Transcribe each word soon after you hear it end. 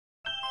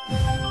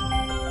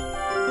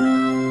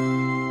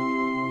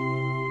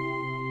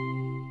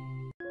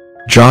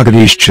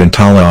Jagadish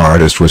Chinthala,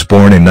 artist, was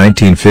born in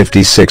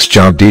 1956.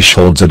 Jagdish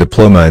holds a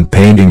diploma in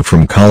painting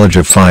from College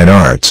of Fine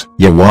Arts,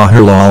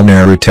 Jawaharlal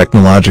Nehru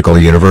Technological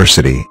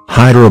University,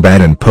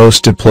 Hyderabad, and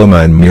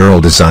post-diploma in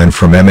mural design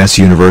from M S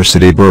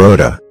University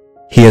Baroda.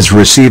 He has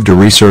received a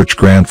research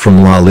grant from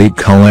Lalit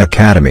Kala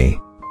Academy,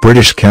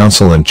 British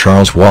Council, and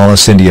Charles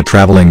Wallace India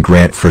Travelling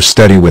Grant for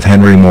study with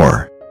Henry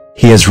Moore.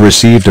 He has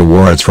received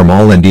awards from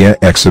All India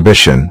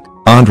Exhibition,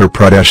 Andhra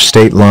Pradesh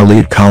State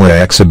Lalit Kala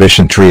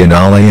Exhibition,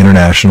 Triennale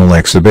International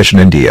Exhibition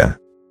India,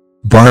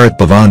 Bharat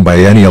Bhavan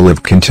Biennial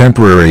of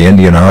Contemporary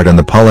Indian Art, and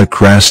the Pollock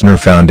Krasner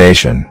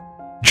Foundation.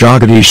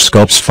 Jagadish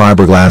sculpts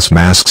fiberglass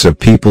masks of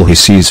people he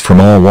sees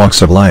from all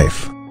walks of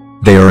life.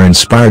 They are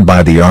inspired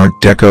by the Art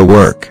Deco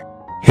work.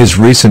 His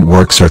recent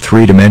works are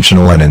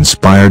three-dimensional and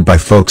inspired by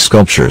folk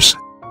sculptures.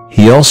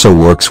 He also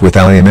works with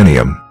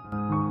aluminium.